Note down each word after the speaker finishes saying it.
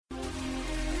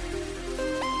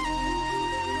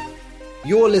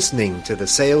You're listening to the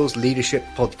Sales Leadership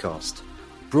Podcast,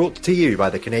 brought to you by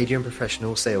the Canadian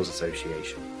Professional Sales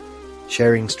Association,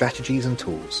 sharing strategies and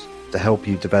tools to help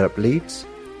you develop leads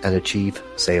and achieve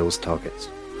sales targets.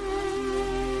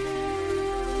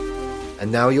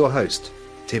 And now your host,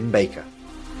 Tim Baker.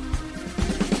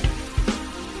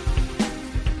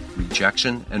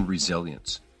 Rejection and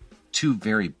resilience, two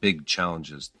very big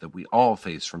challenges that we all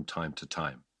face from time to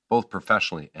time, both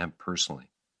professionally and personally.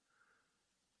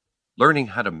 Learning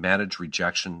how to manage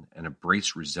rejection and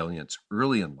embrace resilience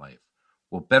early in life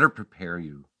will better prepare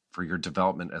you for your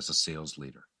development as a sales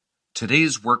leader.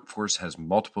 Today's workforce has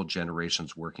multiple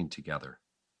generations working together.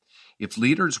 If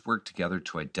leaders work together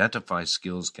to identify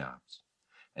skills gaps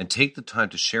and take the time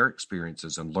to share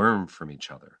experiences and learn from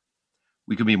each other,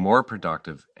 we can be more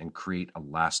productive and create a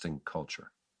lasting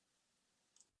culture.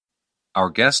 Our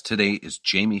guest today is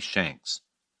Jamie Shanks.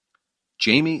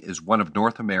 Jamie is one of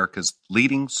North America's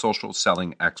leading social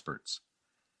selling experts.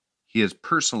 He has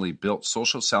personally built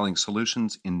social selling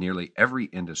solutions in nearly every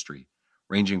industry,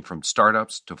 ranging from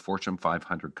startups to Fortune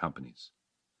 500 companies.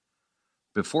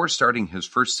 Before starting his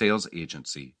first sales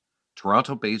agency,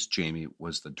 Toronto-based Jamie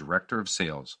was the director of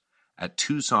sales at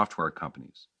two software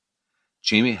companies.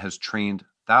 Jamie has trained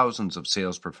thousands of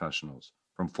sales professionals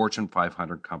from Fortune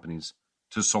 500 companies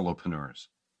to solopreneurs.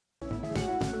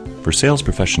 For sales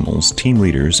professionals, team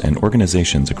leaders, and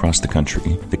organizations across the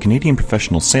country, the Canadian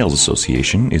Professional Sales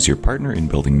Association is your partner in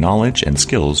building knowledge and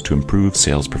skills to improve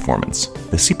sales performance.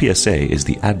 The CPSA is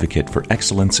the advocate for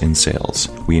excellence in sales.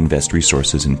 We invest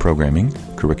resources in programming,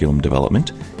 curriculum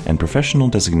development, and professional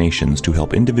designations to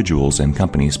help individuals and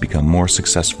companies become more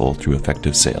successful through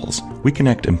effective sales. We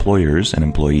connect employers and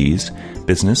employees,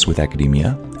 business with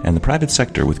academia, and the private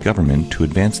sector with government to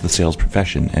advance the sales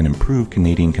profession and improve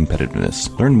Canadian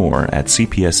competitiveness. Learn more at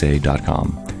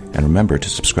cpsa.com. And remember to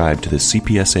subscribe to the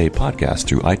CPSA podcast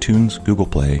through iTunes, Google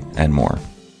Play, and more.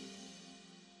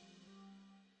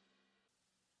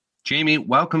 Jamie,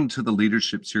 welcome to the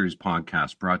Leadership Series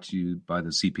podcast brought to you by the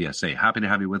CPSA. Happy to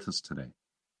have you with us today.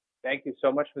 Thank you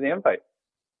so much for the invite.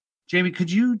 Jamie,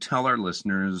 could you tell our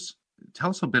listeners, tell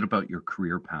us a bit about your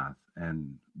career path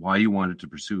and why you wanted to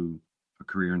pursue a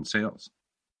career in sales?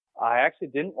 I actually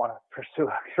didn't want to pursue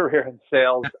a career in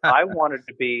sales. I wanted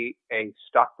to be a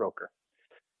stockbroker.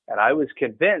 And I was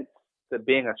convinced that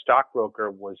being a stockbroker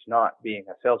was not being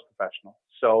a sales professional.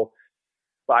 So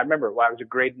I remember when I was a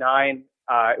grade 9,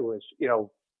 it was,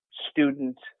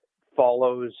 student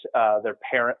follows their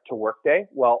parent to work day.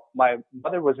 Well, my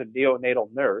mother was a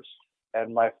neonatal nurse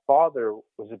and my father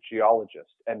was a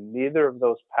geologist, and neither of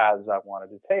those paths I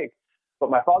wanted to take. But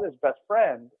my father's best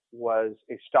friend was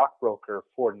a stockbroker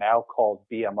for now called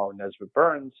BMO Nesbitt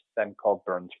Burns, then called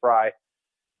Burns Fry.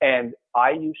 And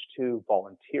I used to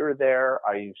volunteer there.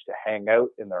 I used to hang out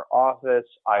in their office.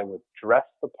 I would dress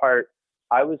the part.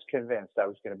 I was convinced I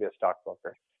was going to be a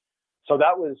stockbroker. So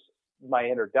that was my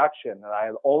introduction. And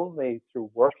I only through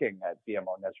working at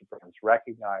BMO Nesbitt Burns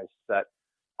recognized that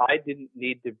I didn't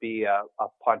need to be a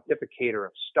pontificator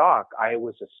of stock. I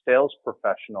was a sales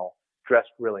professional dressed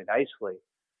really nicely,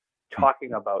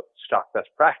 talking about stock best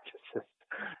practices,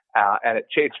 and it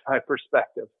changed my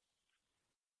perspective.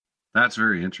 That's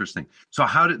very interesting. So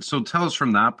tell us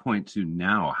from that point to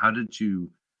now, how did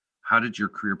your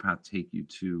career path take you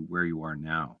to where you are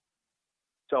now?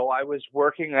 So I was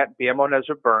working at BMO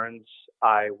Nesbitt Burns.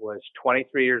 I was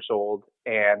 23 years old,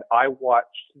 and I watched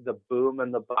the boom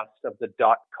and the bust of the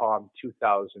 .com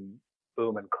 2000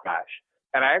 boom and crash.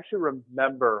 And I actually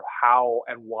remember how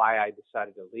and why I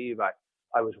decided to leave.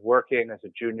 I was working as a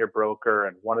junior broker,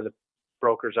 and one of the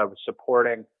brokers I was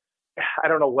supporting, I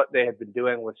don't know what they had been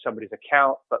doing with somebody's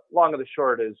account, but long and the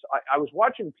short is I was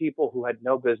watching people who had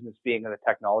no business being in the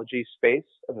technology space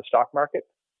of the stock market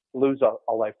lose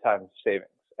a lifetime of savings.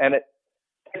 And it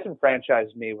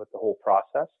disenfranchised me with the whole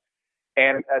process.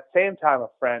 And at the same time, a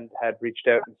friend had reached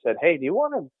out and said, "Hey, do you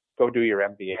want to go do your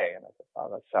MBA?" And I said, "Oh,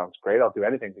 that sounds great. I'll do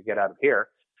anything to get out of here."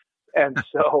 And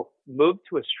so moved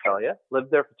to Australia, lived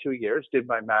there for 2 years, did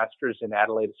my master's in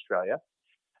Adelaide, Australia.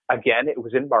 Again, it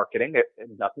was in marketing. It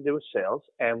had nothing to do with sales.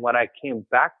 And when I came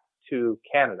back to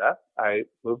Canada, I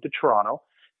moved to Toronto.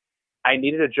 I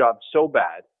needed a job so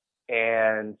bad,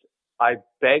 and I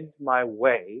begged my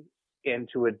way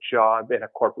into a job in a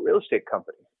corporate real estate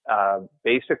company.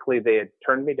 Basically, they had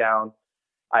turned me down.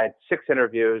 I had 6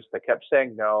 interviews. They kept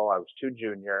saying no. I was too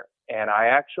junior. And I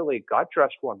actually got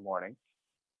dressed one morning,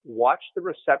 watched the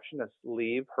receptionist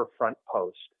leave her front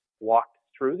post, walked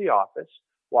through the office,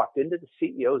 walked into the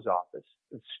CEO's office,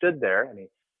 and stood there. And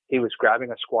he was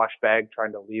grabbing a squash bag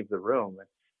trying to leave the room.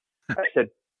 And I said,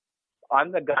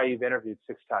 I'm the guy you've interviewed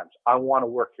 6 times. I want to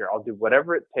work here. I'll do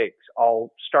whatever it takes.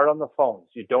 I'll start on the phones.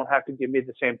 You don't have to give me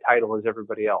the same title as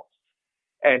everybody else.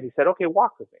 And he said, okay,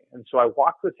 walk with me. And so I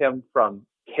walked with him from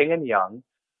King and Young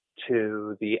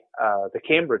to the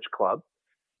Cambridge Club.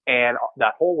 And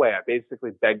that whole way, I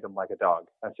basically begged him like a dog.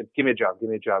 I said, give me a job, give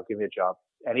me a job, give me a job.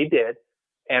 And he did.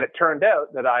 And it turned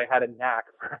out that I had a knack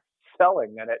for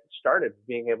selling, and it started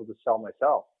being able to sell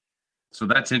myself. So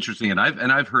that's interesting. And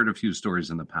I've heard a few stories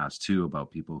in the past too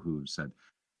about people who have said,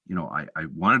 you know, I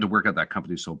wanted to work at that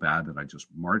company so bad that I just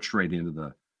marched right into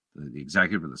the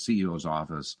executive or the CEO's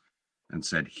office and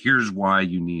said, here's why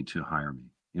you need to hire me,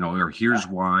 you know, or here's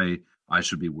why I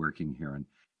should be working here. And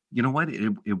you know what?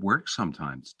 It works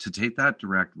sometimes to take that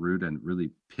direct route and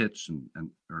really pitch and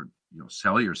or, you know,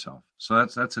 sell yourself. So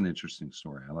that's an interesting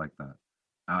story. I like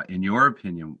that. In your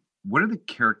opinion, what are the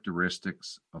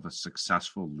characteristics of a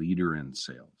successful leader in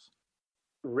sales?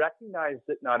 Recognize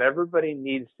that not everybody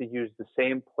needs to use the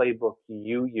same playbook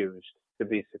you used to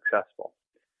be successful.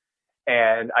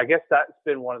 And I guess that's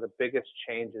been one of the biggest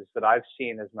changes that I've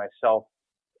seen as myself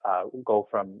go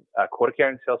from a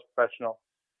quota-carrying sales professional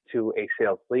to a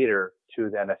sales leader to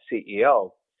then a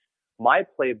CEO. My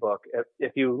playbook,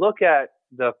 if you look at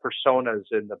the personas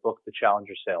in the book, The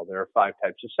Challenger Sale, there are 5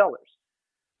 types of sellers,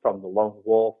 from the lone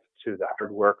wolf to the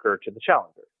hard worker to the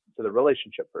challenger to the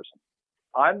relationship person.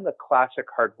 I'm the classic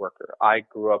hard worker. I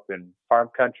grew up in farm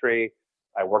country.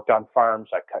 I worked on farms.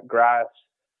 I cut grass.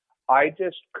 I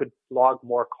just could log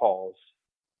more calls,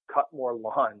 cut more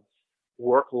lawns,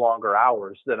 work longer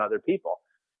hours than other people.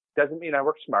 Doesn't mean I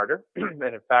work smarter. And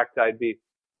in fact, I'd be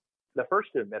the first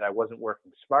to admit I wasn't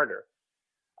working smarter.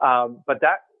 But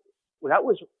that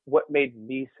was what made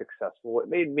me successful. What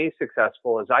made me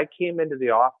successful is I came into the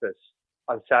office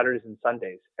on Saturdays and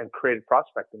Sundays and created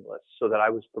prospecting lists so that I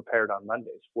was prepared on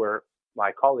Mondays, where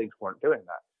my colleagues weren't doing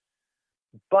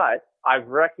that. But I've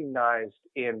recognized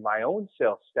in my own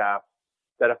sales staff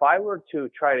that if I were to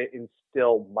try to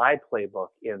instill my playbook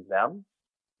in them,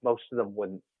 most of them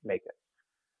wouldn't make it.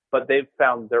 But they've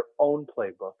found their own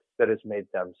playbook that has made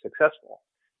them successful.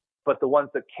 But the ones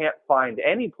that can't find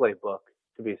any playbook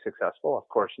to be successful, of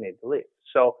course, need to leave.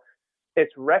 So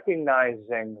it's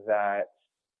recognizing that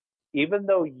even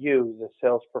though you, the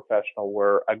sales professional,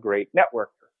 were a great networker,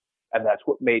 and that's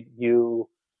what made you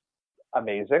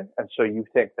amazing, and so you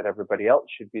think that everybody else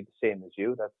should be the same as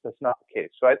you, that's not the case.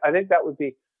 So I think that would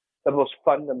be the most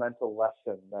fundamental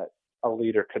lesson that a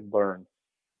leader could learn.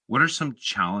 What are some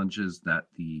challenges that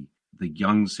the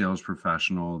young sales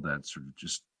professional that's sort of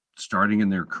just starting in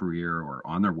their career or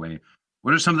on their way,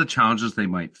 what are some of the challenges they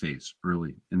might face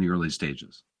in the early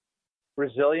stages?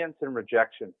 Resilience and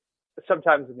rejection.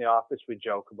 Sometimes in the office, we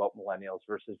joke about millennials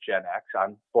versus Gen X.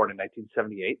 I'm born in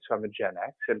 1978, so I'm a Gen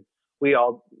X, and we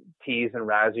all tease and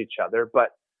razz each other. But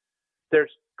there's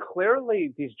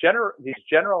clearly these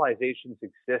generalizations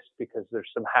exist because there's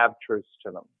some half-truths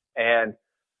to them. And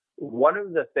one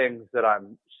of the things that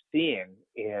I'm seeing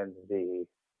in the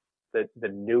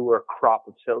newer crop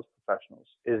of sales professionals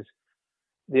is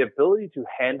the ability to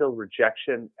handle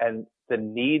rejection and the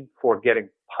need for getting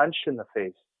punched in the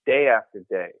face day after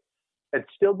day and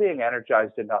still being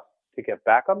energized enough to get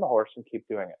back on the horse and keep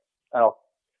doing it. And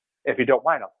if you don't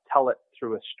mind, I'll tell it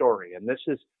through a story. And this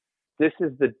is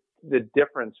the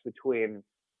difference between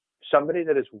somebody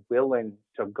that is willing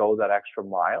to go that extra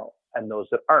mile and those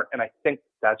that aren't. And I think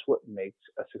that's what makes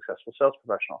a successful sales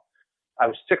professional. I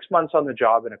was 6 months on the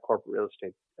job in a corporate real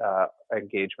estate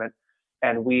engagement,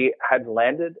 and we had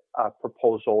landed a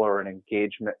proposal or an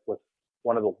engagement with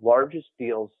one of the largest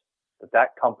deals that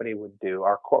company would do,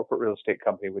 our corporate real estate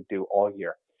company would do all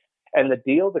year. And the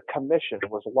deal, the commission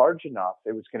was large enough.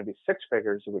 It was going to be 6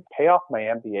 figures. It would pay off my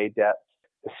MBA debt.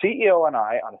 The CEO and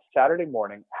I on a Saturday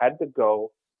morning had to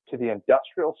go to the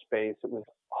industrial space. It was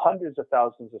hundreds of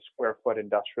thousands of square foot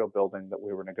industrial building that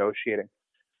we were negotiating.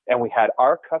 And we had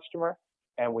our customer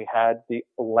and we had the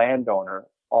landowner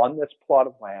on this plot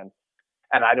of land.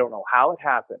 And I don't know how it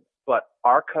happened, but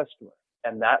our customer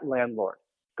and that landlord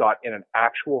got in an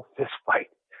actual fist fight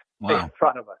in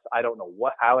front of us. I don't know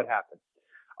how it happened.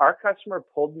 Our customer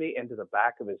pulled me into the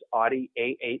back of his Audi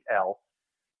A8L,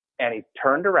 and he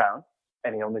turned around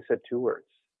and he only said 2 words,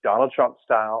 Donald Trump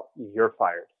style, you're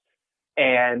fired.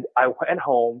 And I went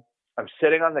home. I'm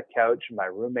sitting on the couch. My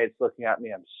roommate's looking at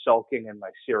me. I'm sulking in my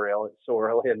cereal. It's so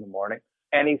early in the morning.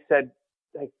 And he said,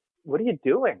 like, what are you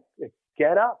doing?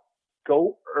 Get up.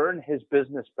 Go earn his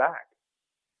business back.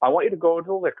 I want you to go to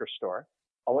the liquor store.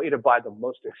 I want you to buy the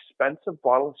most expensive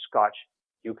bottle of scotch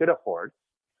you could afford.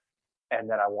 And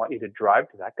then I want you to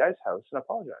drive to that guy's house and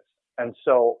apologize. And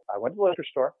so I went to the liquor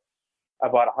store. I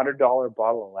bought a $100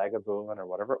 bottle of Lagavulin or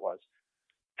whatever it was,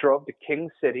 drove to King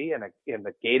City in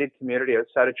the gated community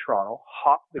outside of Toronto,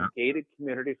 hopped the gated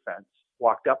community fence,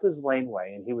 walked up his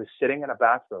laneway, and he was sitting in a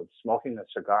bathrobe smoking a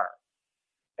cigar.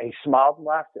 And he smiled and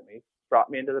laughed at me, brought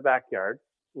me into the backyard.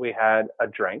 We had a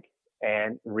drink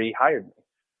and rehired me.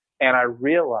 And I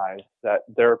realized that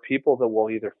there are people that will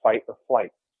either fight or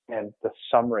flight. And the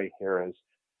summary here is,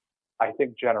 I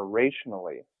think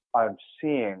generationally, I'm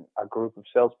seeing a group of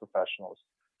sales professionals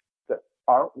that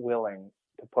aren't willing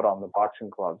to put on the boxing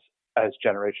gloves as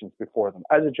generations before them,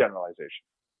 as a generalization.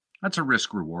 That's a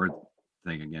risk reward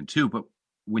thing again, too. But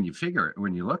when you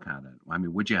look at it, I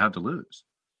mean, what'd you have to lose?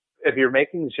 If you're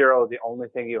making zero, the only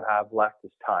thing you have left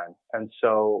is time. And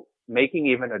so making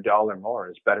even $1 more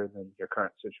is better than your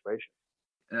current situation.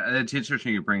 It's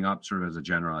interesting you bring up sort of as a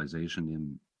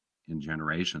generalization in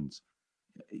generations.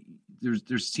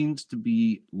 There seems to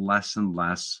be less and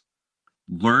less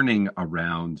learning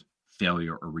around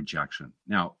failure or rejection.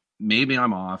 Now, maybe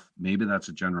I'm off. Maybe that's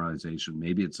a generalization.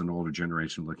 Maybe it's an older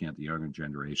generation looking at the younger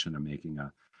generation and making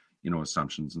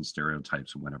assumptions and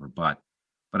stereotypes and whatever. But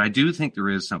I do think there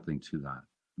is something to that.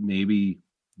 Maybe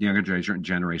the younger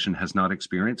generation has not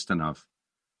experienced enough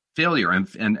failure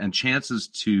and chances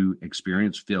to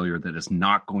experience failure that is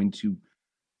not going to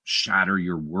shatter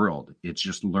your world. It's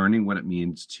just learning what it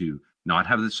means to not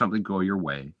have something go your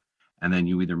way. And then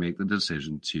you either make the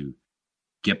decision to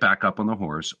get back up on the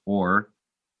horse or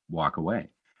walk away.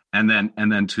 And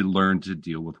then to learn to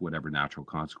deal with whatever natural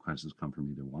consequences come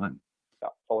from either one. Yeah,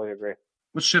 fully agree.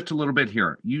 Let's shift a little bit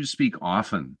here. You speak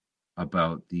often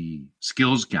about the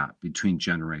skills gap between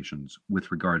generations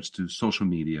with regards to social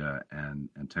media and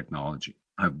technology.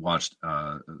 I've watched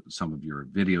some of your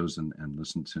videos and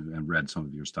listened to and read some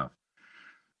of your stuff.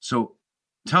 So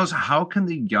tell us, how can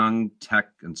the young tech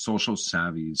and social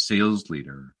savvy sales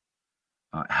leader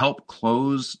help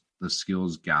close the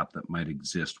skills gap that might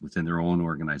exist within their own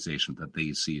organization that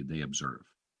they observe?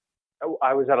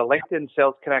 I was at a LinkedIn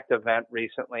Sales Connect event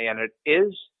recently, and it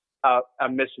is a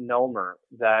misnomer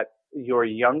that your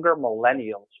younger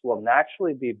millennials will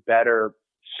naturally be better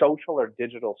social or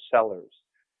digital sellers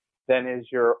than is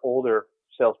your older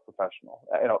sales professional.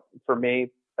 For me,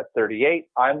 at 38,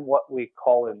 I'm what we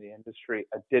call in the industry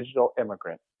a digital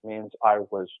immigrant. It means I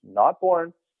was not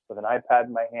born with an iPad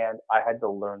in my hand. I had to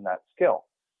learn that skill.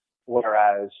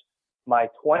 Whereas my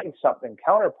 20-something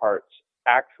counterparts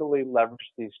actually leverage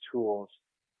these tools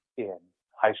in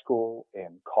high school,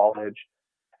 in college.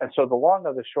 And so the long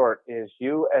of the short is,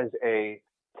 you as a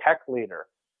tech leader,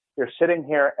 you're sitting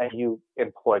here and you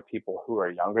employ people who are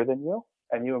younger than you,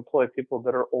 and you employ people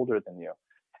that are older than you.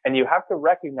 And you have to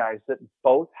recognize that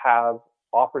both have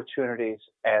opportunities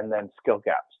and then skill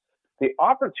gaps. The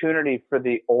opportunity for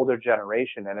the older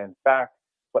generation, and in fact,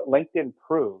 what LinkedIn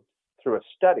proved through a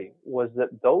study, was that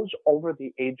those over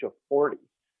the age of 40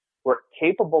 were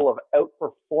capable of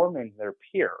outperforming their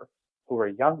peer who are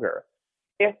younger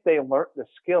if they learned the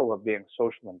skill of being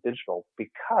social and digital,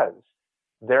 because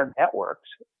their networks,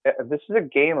 this is a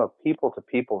game of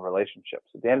people-to-people relationships.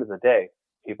 At the end of the day,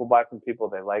 people buy from people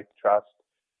they like, trust,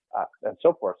 and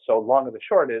so forth. So long and the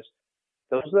short is,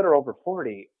 those that are over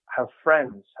 40 have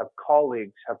friends, have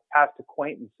colleagues, have past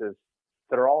acquaintances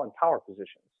that are all in power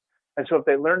positions. And so if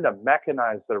they learn to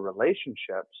mechanize their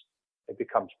relationships, it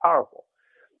becomes powerful.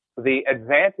 The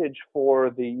advantage for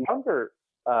the younger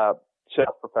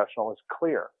sales professional is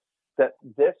clear, that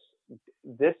this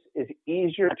is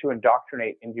easier to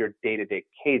indoctrinate into your day-to-day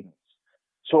cadence.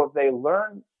 So if they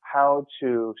learn how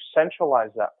to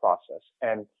centralize that process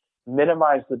and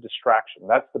minimize the distraction,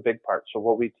 that's the big part. So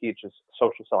what we teach is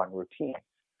social selling routine,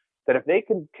 that if they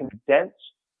can condense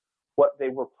what they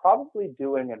were probably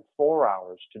doing in 4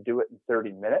 hours to do it in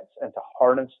 30 minutes and to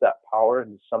harness that power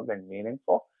into something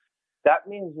meaningful, that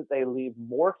means that they leave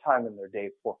more time in their day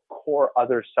for core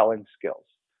other selling skills.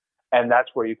 And that's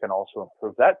where you can also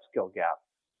improve that skill gap.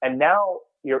 And now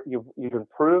you've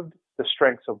improved the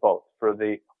strengths of both. For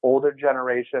the older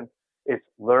generation, it's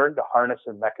learn to harness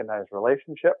and mechanize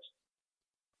relationships.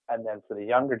 And then for the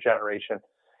younger generation,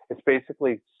 it's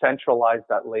basically centralize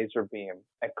that laser beam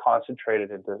and concentrate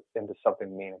it into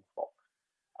something meaningful.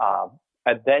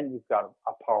 And then you've got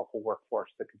a powerful workforce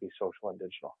that could be social and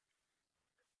digital.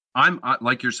 I'm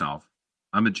like yourself.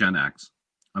 I'm a Gen X.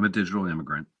 I'm a digital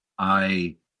immigrant.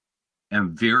 I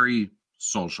am very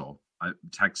social,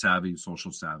 tech savvy,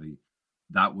 social savvy.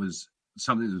 That was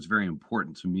something that was very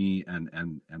important to me, and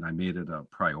I made it a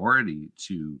priority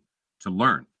to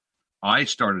learn. I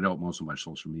started out most of my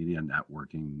social media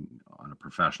networking on a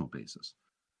professional basis,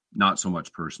 not so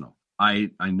much personal. I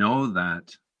know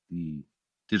that the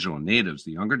digital natives,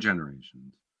 the younger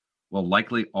generations, will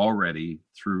likely already,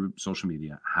 through social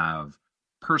media, have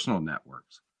personal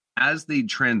networks. As they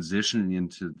transition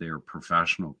into their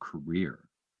professional career,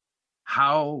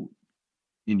 how,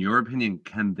 in your opinion,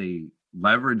 can they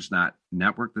leverage that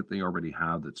network that they already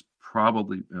have that's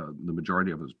probably the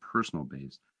majority of it is personal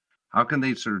based? How can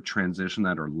they sort of transition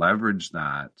that or leverage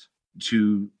that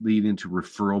to lead into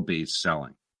referral-based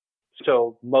selling?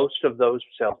 So most of those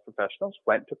sales professionals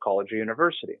went to college or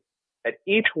university. At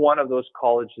each one of those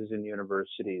colleges and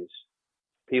universities,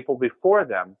 people before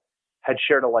them had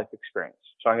shared a life experience.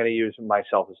 So I'm going to use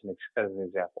myself as an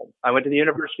example. I went to the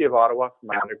University of Ottawa for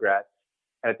my undergrad.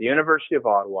 And at the University of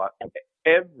Ottawa,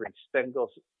 every single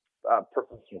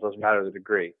professional, doesn't matter the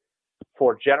degree,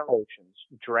 for generations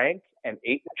drank and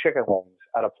ate the chicken wings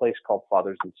at a place called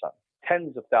Fathers and Sons.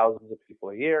 Tens of thousands of people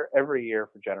a year, every year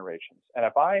for generations. And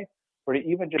if I were to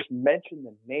even just mention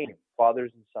the name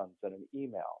Fathers and Sons in an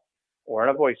email or in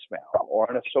a voicemail or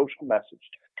in a social message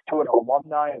to an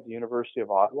alumni of the University of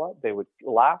Ottawa, they would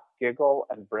laugh, giggle,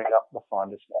 and bring up the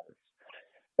fondest memories.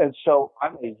 And so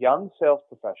I'm a young sales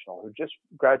professional who just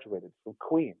graduated from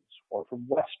Queen's or from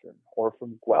Western or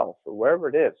from Guelph or wherever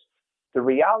it is. The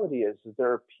reality is that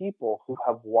there are people who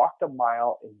have walked a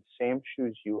mile in the same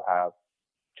shoes you have,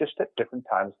 just at different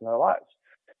times in their lives.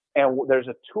 And there's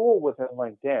a tool within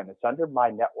LinkedIn. It's under My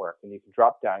Network, and you can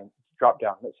drop down,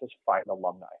 and it says Find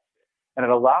Alumni. And it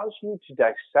allows you to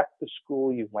dissect the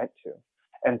school you went to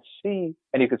and see,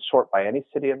 and you could sort by any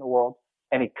city in the world,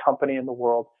 any company in the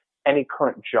world, any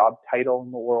current job title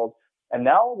in the world. And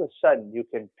now all of a sudden you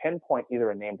can pinpoint either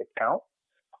a named account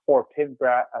or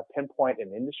pinpoint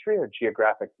an industry or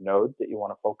geographic node that you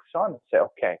want to focus on and say,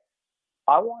 okay,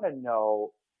 I want to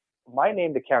know, my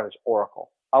named account is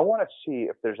Oracle. I want to see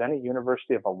if there's any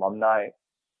University of alumni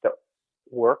that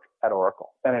work at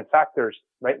Oracle. And in fact, there's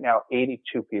right now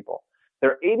 82 people.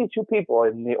 There are 82 people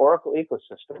in the Oracle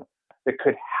ecosystem that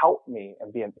could help me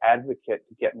and be an advocate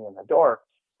to get me in the door.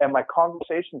 And my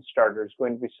conversation starter is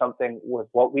going to be something with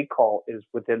what we call is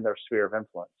within their sphere of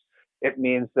influence. It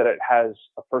means that it has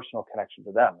a personal connection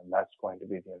to them, and that's going to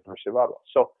be the University of Ottawa.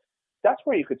 So that's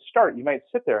where you could start. You might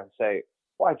sit there and say,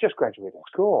 well, I just graduated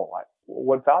school.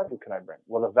 What value can I bring?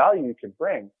 Well, the value you can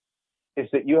bring is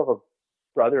that you have a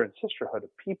brother and sisterhood of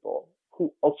people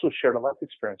who also shared a life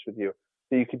experience with you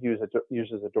that you could use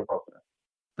as a door opener.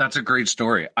 That's a great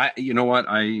story. You know what?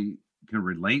 I can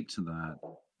relate to that.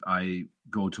 I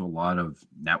go to a lot of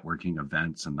networking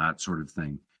events and that sort of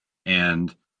thing.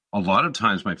 And a lot of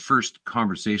times my first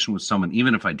conversation with someone,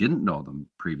 even if I didn't know them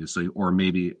previously, or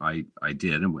maybe I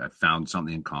did and I found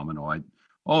something in common.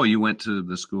 Oh, you went to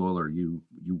the school, or you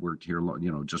worked here,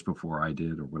 just before I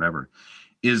did, or whatever,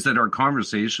 is that our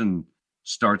conversation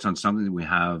starts on something that we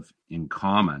have in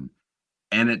common.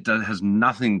 And it has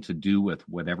nothing to do with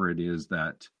whatever it is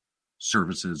that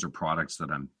services or products that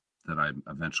I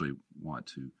eventually want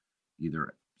to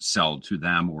either sell to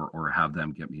them or have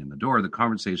them get me in the door. The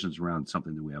conversation is around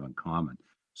something that we have in common.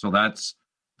 So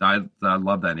I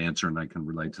love that answer, and I can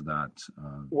relate to that.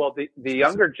 Well, the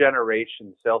younger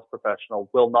generation sales professional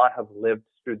will not have lived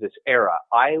through this era.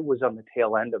 I was on the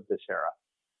tail end of this era,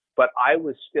 but I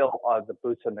was still the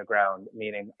boots on the ground,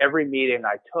 meaning every meeting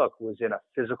I took was in a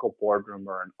physical boardroom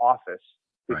or an office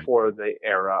before the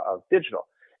era of digital.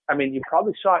 I mean, you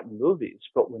probably saw it in movies,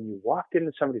 but when you walked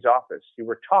into somebody's office, you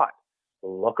were taught,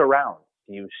 look around.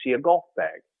 Do you see a golf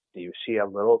bag? Do you see a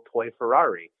little toy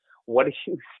Ferrari? What do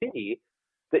you see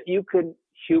that you can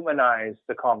humanize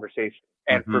the conversation?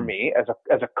 And for me, as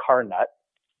a car nut,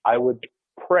 I would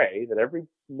pray that every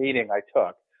meeting I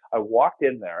took, I walked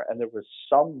in there and there was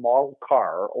some model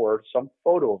car or some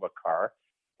photo of a car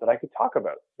that I could talk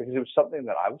about, because it was something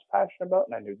that I was passionate about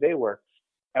and I knew they were.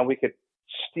 And we could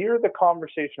steer the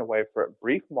conversation away for a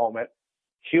brief moment,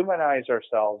 humanize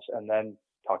ourselves, and then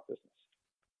talk business.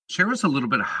 Share us a little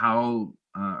bit how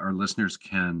our listeners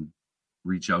can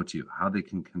reach out to you, how they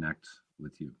can connect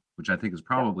with you, which I think is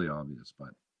probably obvious, but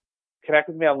connect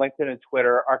with me on LinkedIn and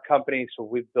Twitter. Our company, so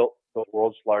we've built the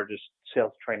world's largest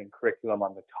sales training curriculum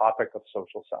on the topic of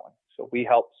social selling. So we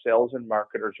help sales and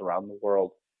marketers around the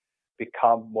world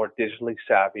become more digitally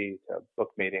savvy, to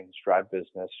book meetings, drive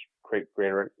business, create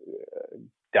greater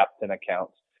depth in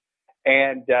accounts.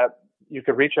 And you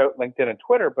can reach out LinkedIn and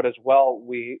Twitter, but as well,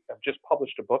 we have just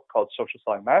published a book called Social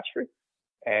Selling Mastery,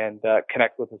 and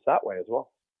connect with us that way as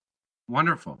well.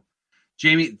 Wonderful.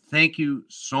 Jamie, thank you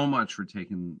so much for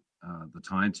taking the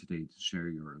time today to share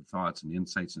your thoughts and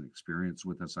insights and experience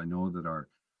with us. I know that our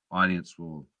audience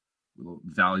will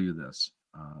value this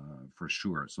for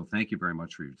sure. So thank you very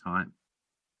much for your time.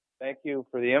 Thank you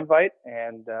for the invite,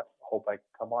 and hope I can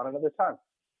come on another time.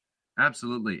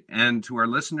 Absolutely. And to our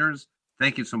listeners,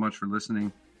 thank you so much for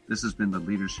listening. This has been the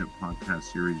Leadership Podcast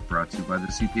series brought to you by the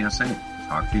CPSA.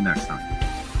 Talk to you next time.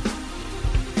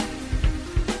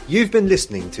 You've been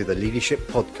listening to the Leadership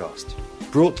Podcast,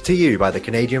 brought to you by the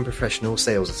Canadian Professional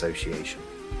Sales Association.